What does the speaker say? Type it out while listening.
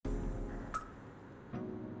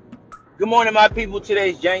Good morning, my people.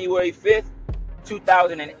 Today is January 5th,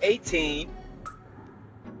 2018.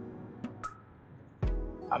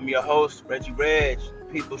 I'm your host, Reggie Reg,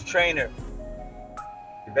 People's Trainer.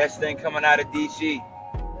 The best thing coming out of DC.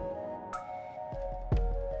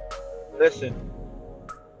 Listen,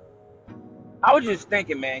 I was just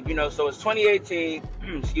thinking, man, so it's 2018,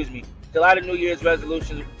 excuse me, it's a lot of New Year's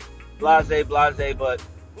resolutions, blase, but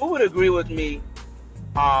who would agree with me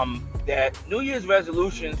that New Year's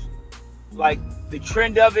resolutions, like the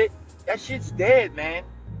trend of it, that shit's dead, man.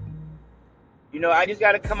 I just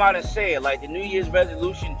got to come out and say it. Like, the New Year's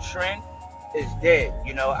resolution trend is dead.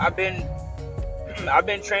 I've been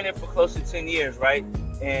training for close to 10 years, right?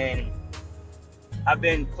 And I've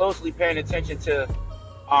been closely paying attention to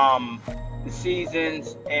the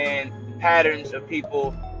seasons and patterns of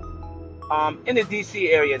people in the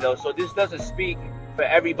DC area, though. So this doesn't speak for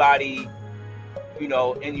everybody, in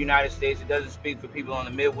the United States. It doesn't speak for people on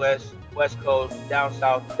the Midwest, West Coast, down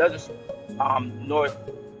south. It doesn't north.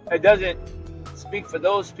 It doesn't speak for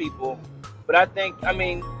those people. But I think,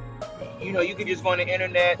 you could just go on the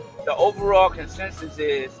internet. The overall consensus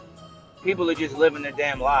is people are just living their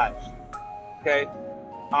damn lives. Okay?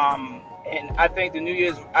 And I think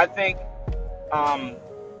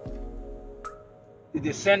the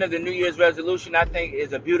descent of the New Year's resolution, I think,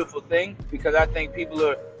 is a beautiful thing, because I think people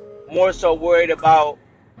are more so worried about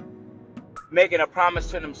making a promise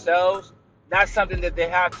to themselves, not something that they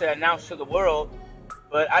have to announce to the world.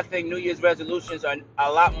 But I think New Year's resolutions are a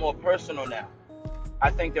lot more personal now. I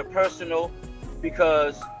think they're personal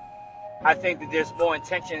because I think that there's more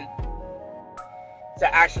intention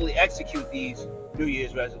to actually execute these New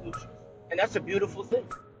Year's resolutions. And that's a beautiful thing.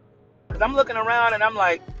 Because I'm looking around and I'm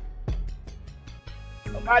like,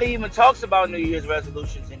 nobody even talks about New Year's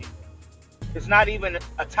resolutions anymore. It's not even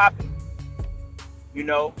a topic,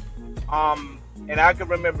 And I can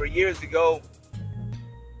remember years ago,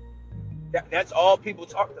 that's all people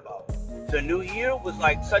talked about. The New Year was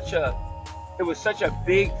like such a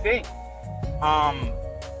big thing.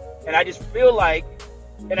 And I just feel like,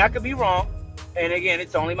 and I could be wrong, and again,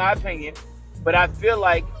 it's only my opinion, but I feel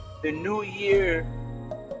like the New Year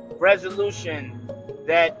resolution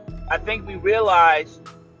that I think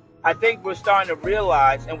we're starting to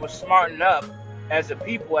realize, and we're smartening up as a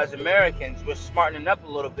people, as Americans, we're smartening up a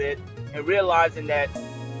little bit and realizing that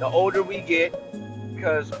the older we get,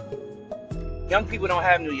 because young people don't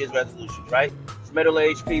have New Year's resolutions, right? It's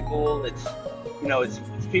middle-aged people, it's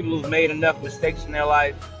people who've made enough mistakes in their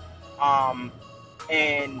life,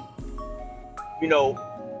 and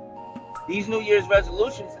these New Year's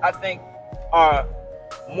resolutions, I think, are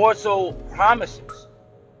more so promises,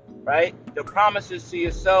 right? They're promises to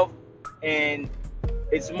yourself, and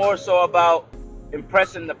it's more so about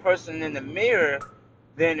impressing the person in the mirror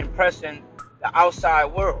than impressing the outside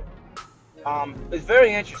world. It's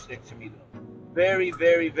very interesting to me, though. Very,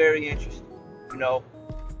 very, very interesting.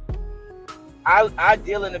 I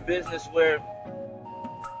deal in a business where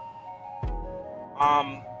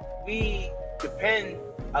we depend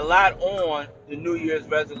a lot on the New Year's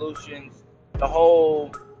resolutions, the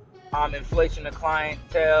whole inflation of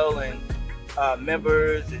clientele and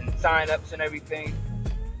members and sign-ups and everything.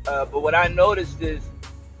 But what I noticed is,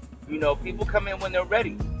 people come in when they're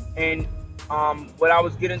ready. And what I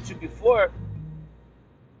was getting to before,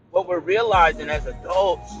 what we're realizing as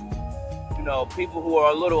adults, people who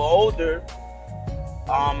are a little older,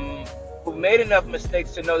 who made enough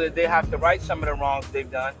mistakes to know that they have to right some of the wrongs they've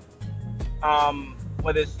done,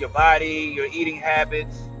 whether it's your body, your eating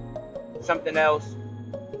habits, something else.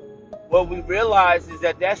 What we realize is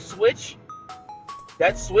that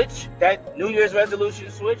that New Year's resolution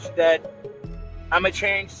switch, that I'm a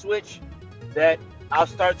change switch, that I'll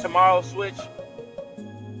start tomorrow switch,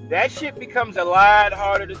 that shit becomes a lot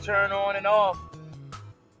harder to turn on and off.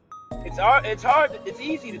 It's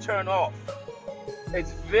easy to turn off.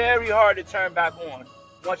 It's very hard to turn back on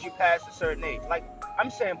once you pass a certain age. Like, I'm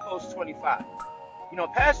saying post 25.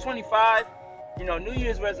 Past 25, New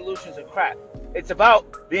Year's resolutions are crap. It's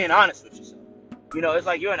about being honest with yourself. It's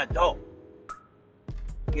like you're an adult.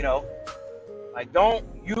 Like, don't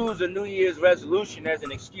use a New Year's resolution as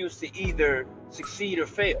an excuse to either succeed or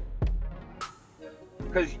fail.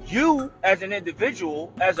 Because you, as an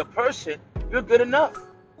individual, as a person, you're good enough.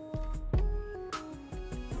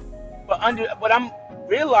 But what I'm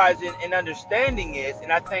realizing and understanding is,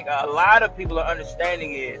 and I think a lot of people are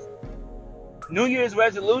understanding, is New Year's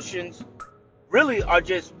resolutions really are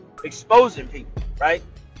just exposing people, right?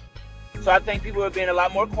 So I think people are being a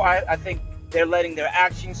lot more quiet. I think they're letting their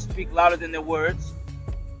actions speak louder than their words.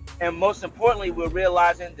 And most importantly, we're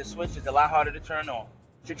realizing the switch is a lot harder to turn on.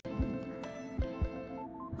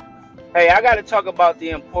 Hey, I got to talk about the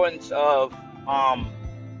importance of um,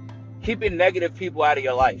 keeping negative people out of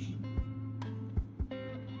your life.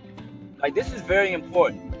 Like this is very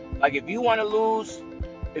important. Like if you want to lose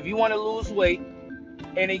weight,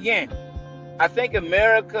 and again, I think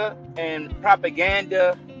America and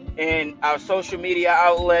propaganda and our social media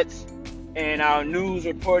outlets and our news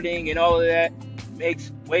reporting and all of that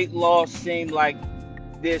makes weight loss seem like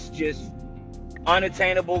this just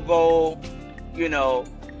unattainable goal. You know,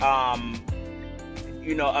 um,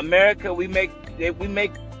 America, we make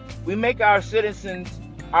our citizens,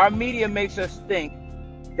 our media makes us think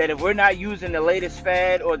that if we're not using the latest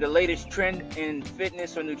fad or the latest trend in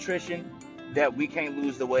fitness or nutrition, that we can't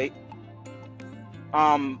lose the weight.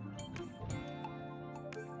 Um,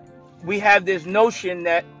 we have this notion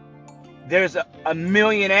that there's a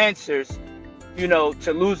million answers,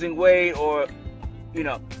 to losing weight or,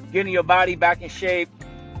 getting your body back in shape.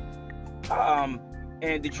 Um,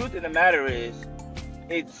 and the truth of the matter is,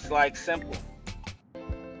 it's like simple.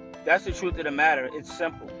 That's the truth of the matter. It's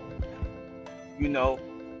simple, you know,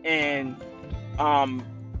 and um,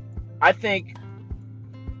 I think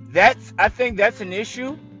that's an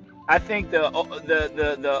issue. I think the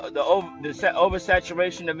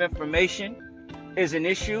oversaturation of information is an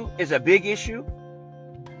issue, is a big issue.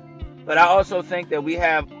 But I also think that we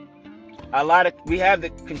have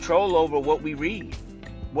the control over what we read,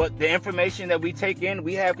 what the information that we take in.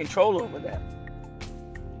 We have control over that.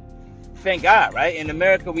 Thank God, right? In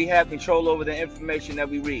America, we have control over the information that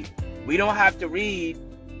we read. We don't have to read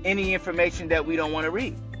any information that we don't want to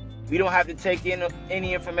read. We don't have to take in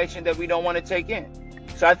any information that we don't want to take in.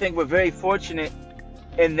 So I think we're very fortunate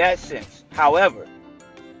in that sense. However,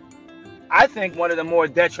 I think one of the more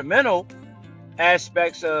detrimental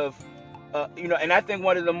aspects of, and I think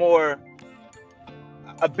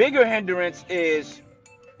a bigger hindrance is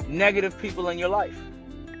negative people in your life.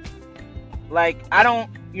 Like, I don't,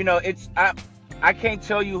 I can't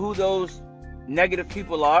tell you who those negative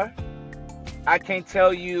people are. I can't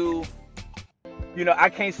tell you, I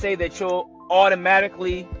can't say that you'll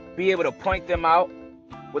automatically be able to point them out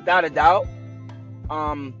without a doubt.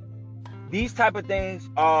 These type of things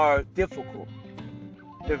are difficult.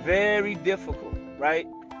 They're very difficult, right?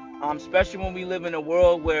 Especially when we live in a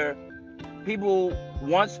world where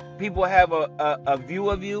once people have a view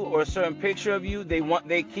of you or a certain picture of you, they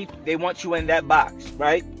want you in that box,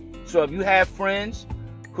 right? So if you have friends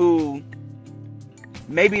who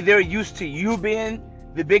maybe they're used to you being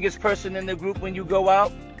the biggest person in the group when you go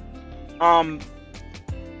out,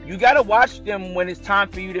 you got to watch them when it's time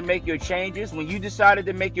for you to make your changes. When you decided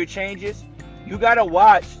to make your changes, you got to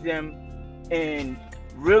watch them and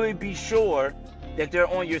really be sure that they're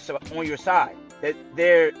on your side, that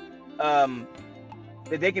that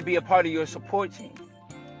they can be a part of your support team.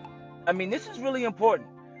 I mean, this is really important,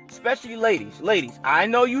 especially ladies. Ladies, I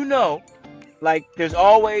know like there's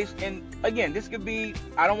always, and again, this could be,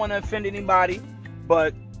 I don't want to offend anybody,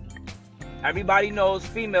 but everybody knows,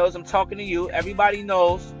 females, I'm talking to you. Everybody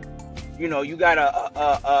knows, you got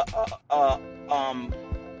a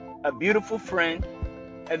beautiful friend,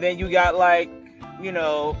 and then you got like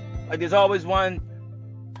there's always one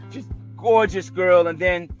just gorgeous girl, and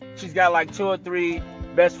then she's got like 2 or 3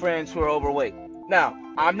 best friends who are overweight. Now,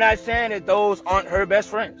 I'm not saying that those aren't her best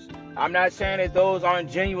friends. I'm not saying that those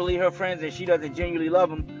aren't genuinely her friends and she doesn't genuinely love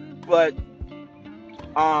them, but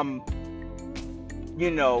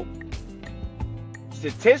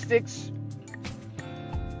statistics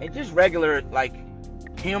and just regular like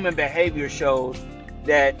human behavior shows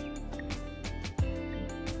that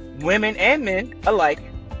women and men alike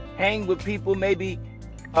hang with people maybe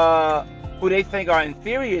who they think are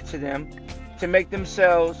inferior to them to make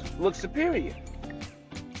themselves look superior.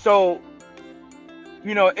 So,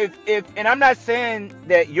 if and I'm not saying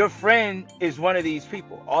that your friend is one of these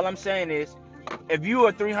people. All I'm saying is, if you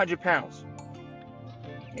are 300 pounds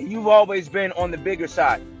and you've always been on the bigger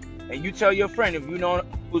side, and you tell your friend,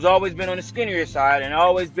 who's always been on the skinnier side and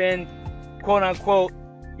always been, quote unquote,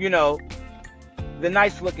 the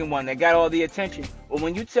nice looking one that got all the attention. But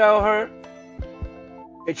when you tell her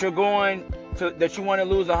that that you want to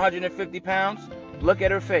lose 150 pounds, look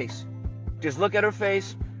at her face. Just look at her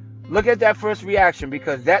face. Look at that first reaction,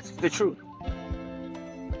 because that's the truth.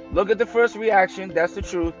 Look at the first reaction. That's the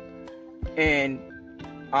truth. And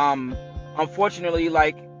unfortunately,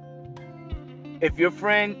 like, if your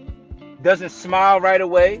friend doesn't smile right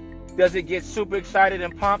away, doesn't get super excited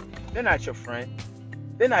and pumped, they're not your friend.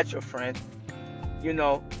 They're not your friend. You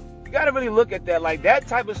got to really look at that. Like, that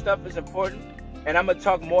type of stuff is important. And I'm going to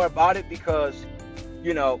talk more about it because,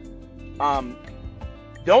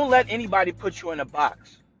 don't let anybody put you in a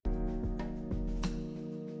box.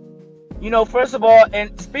 First of all,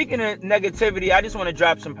 and speaking of negativity, I just want to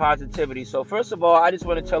drop some positivity. So first of all, I just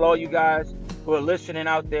want to tell all you guys who are listening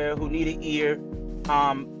out there who need an ear,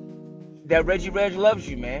 um, that Reggie Reg loves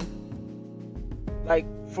you, man. Like,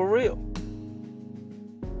 for real.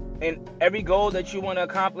 And every goal that you want to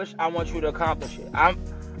accomplish, I want you to accomplish it.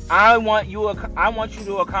 I want you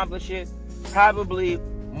to accomplish it probably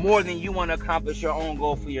more than you want to accomplish your own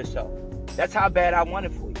goal for yourself. That's how bad I want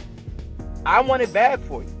it for you. I want it bad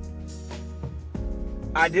for you.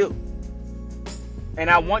 I do. And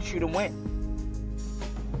I want you to win.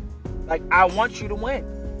 Like, I want you to win.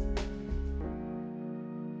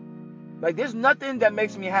 Like, there's nothing that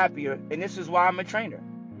makes me happier, and this is why I'm a trainer.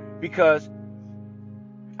 Because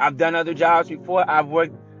I've done other jobs before. I've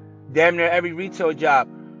worked damn near every retail job.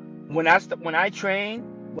 When I started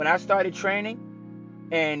training,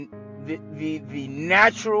 and the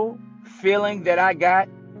natural feeling that I got,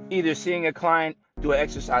 either seeing a client do an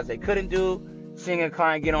exercise they couldn't do, seeing a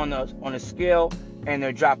client get on a scale and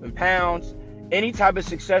they're dropping pounds, any type of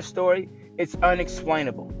success story, it's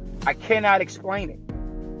unexplainable. I cannot explain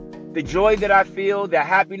it. The joy that I feel, the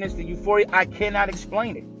happiness, the euphoria, I cannot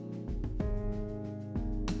explain it.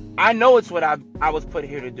 I know it's what I was put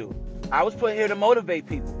here to do. I was put here to motivate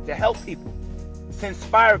people, to help people, to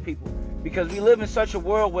inspire people. Because we live in such a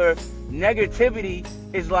world where negativity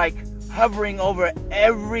is like hovering over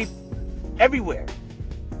everywhere.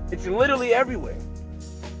 It's literally everywhere.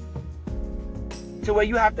 To where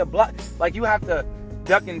you have to block, like you have to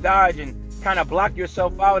duck and dodge and kind of block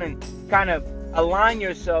yourself out and kind of align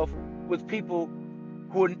yourself with people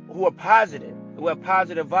who are positive, who have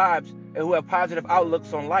positive vibes, and who have positive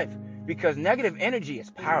outlooks on life. Because negative energy is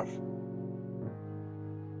powerful.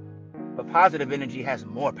 But positive energy has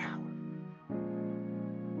more power.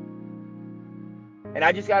 And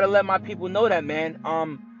I just got to let my people know that, man.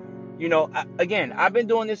 Again, I've been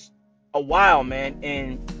doing this a while, man,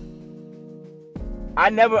 and I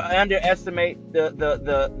never underestimate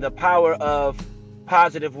the power of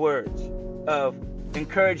positive words, of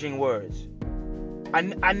encouraging words.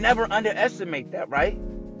 I never underestimate that, right?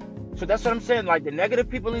 So that's what I'm saying. Like, the negative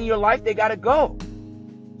people in your life, they got to go.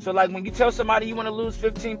 So like when you tell somebody you want to lose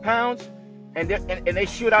 15 pounds and they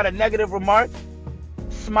shoot out a negative remark,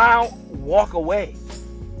 smile, walk away.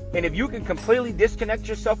 And if you can completely disconnect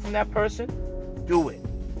yourself from that person, do it.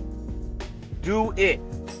 Do it.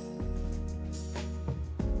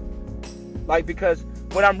 Like, because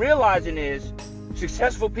what I'm realizing is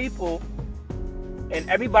successful people and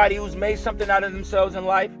everybody who's made something out of themselves in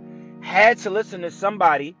life had to listen to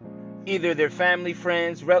somebody, either their family,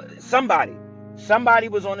 friends, somebody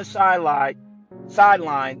was on the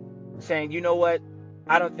sideline saying, you know what,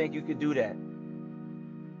 I don't think you could do that.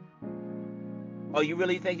 Oh, you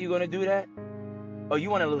really think you're going to do that? Oh, you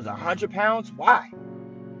want to lose 100 pounds? Why?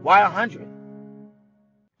 Why 100?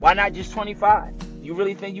 Why not just 25? You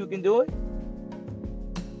really think you can do it?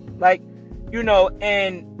 Like,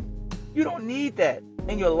 and you don't need that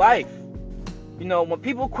in your life. When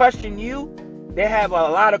people question you, they have a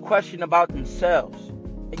lot of question about themselves.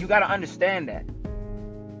 And you got to understand that.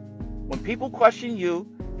 When people question you,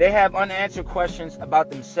 they have unanswered questions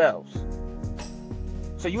about themselves.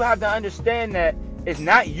 So you have to understand that it's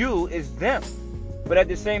not you, it's them. But at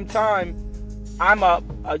the same time, I'm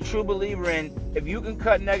a true believer in, if you can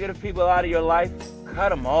cut negative people out of your life, cut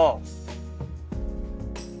them off.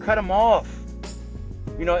 Cut them off.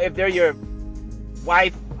 If they're your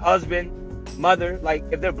wife, husband, mother, like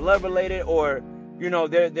if they're blood related, or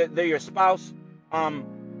they're your spouse,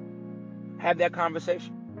 have that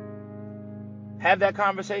conversation. Have that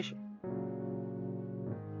conversation.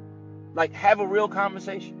 Like, have a real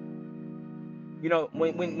conversation.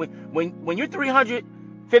 When you're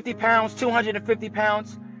 350 pounds, 250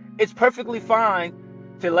 pounds, it's perfectly fine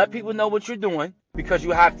to let people know what you're doing, because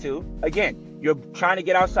you have to. Again, you're trying to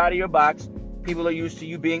get outside of your box. People are used to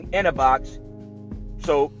you being in a box.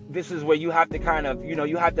 So this is where you have to kind of,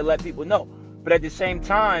 you have to let people know. But at the same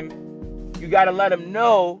time, you got to let them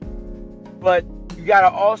know, but you got to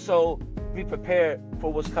also be prepared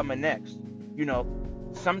for what's coming next.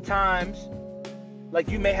 Sometimes, like,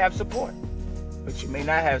 you may have support, but you may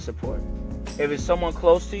not have support. If it's someone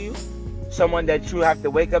close to you, someone that you have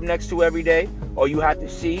to wake up next to every day, or you have to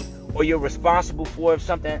see, or you're responsible for, if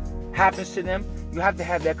something happens to them, you have to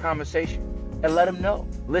have that conversation and let them know,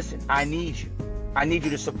 listen, I need you. I need you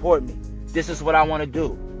to support me. This is what I want to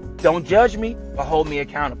do. Don't judge me, but hold me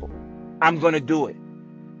accountable. I'm going to do it.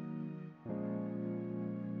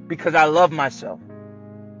 Because I love myself.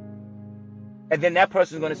 And then that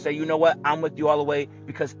person's going to say, you know what? I'm with you all the way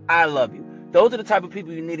because I love you. Those are the type of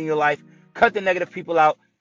people you need in your life. Cut the negative people out.